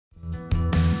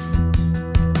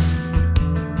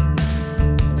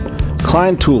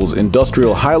Klein Tools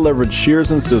industrial high-leverage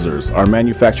shears and scissors are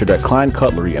manufactured at Klein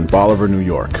Cutlery in Bolivar, New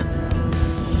York.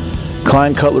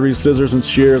 Klein Cutlery scissors and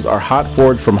shears are hot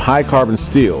forged from high-carbon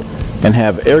steel and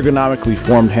have ergonomically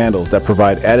formed handles that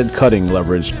provide added cutting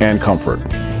leverage and comfort.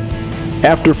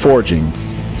 After forging,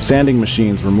 sanding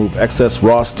machines remove excess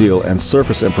raw steel and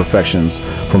surface imperfections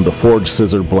from the forged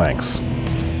scissor blanks.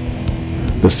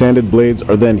 The sanded blades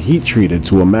are then heat treated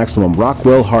to a maximum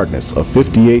Rockwell hardness of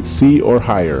 58C or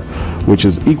higher, which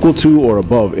is equal to or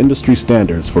above industry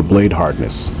standards for blade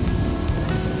hardness.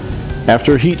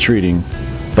 After heat treating,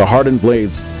 the hardened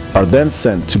blades are then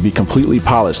sent to be completely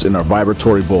polished in our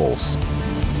vibratory bowls.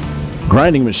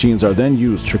 Grinding machines are then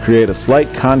used to create a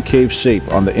slight concave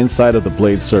shape on the inside of the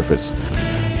blade surface.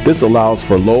 This allows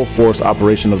for low force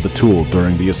operation of the tool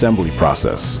during the assembly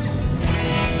process.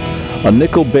 A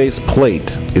nickel-based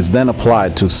plate is then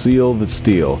applied to seal the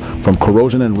steel from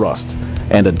corrosion and rust,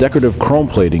 and a decorative chrome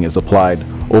plating is applied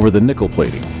over the nickel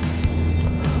plating.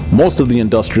 Most of the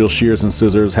industrial shears and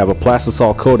scissors have a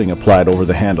plastisol coating applied over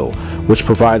the handle, which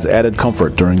provides added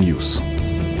comfort during use.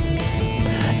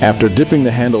 After dipping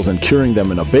the handles and curing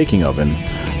them in a baking oven,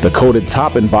 the coated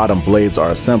top and bottom blades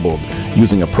are assembled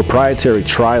using a proprietary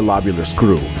tri-lobular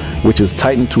screw, which is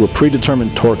tightened to a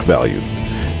predetermined torque value.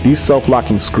 These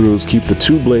self-locking screws keep the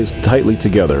two blades tightly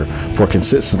together for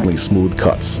consistently smooth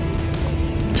cuts.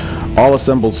 All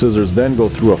assembled scissors then go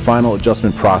through a final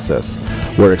adjustment process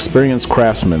where experienced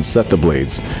craftsmen set the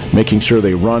blades, making sure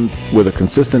they run with a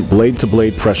consistent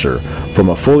blade-to-blade pressure from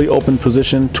a fully open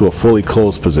position to a fully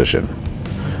closed position.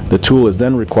 The tool is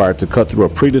then required to cut through a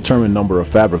predetermined number of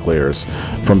fabric layers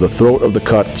from the throat of the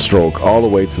cut stroke all the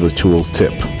way to the tool's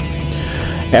tip.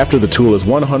 After the tool is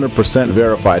 100%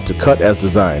 verified to cut as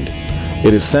designed,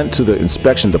 it is sent to the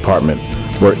inspection department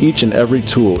where each and every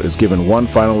tool is given one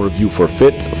final review for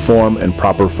fit, form, and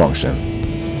proper function.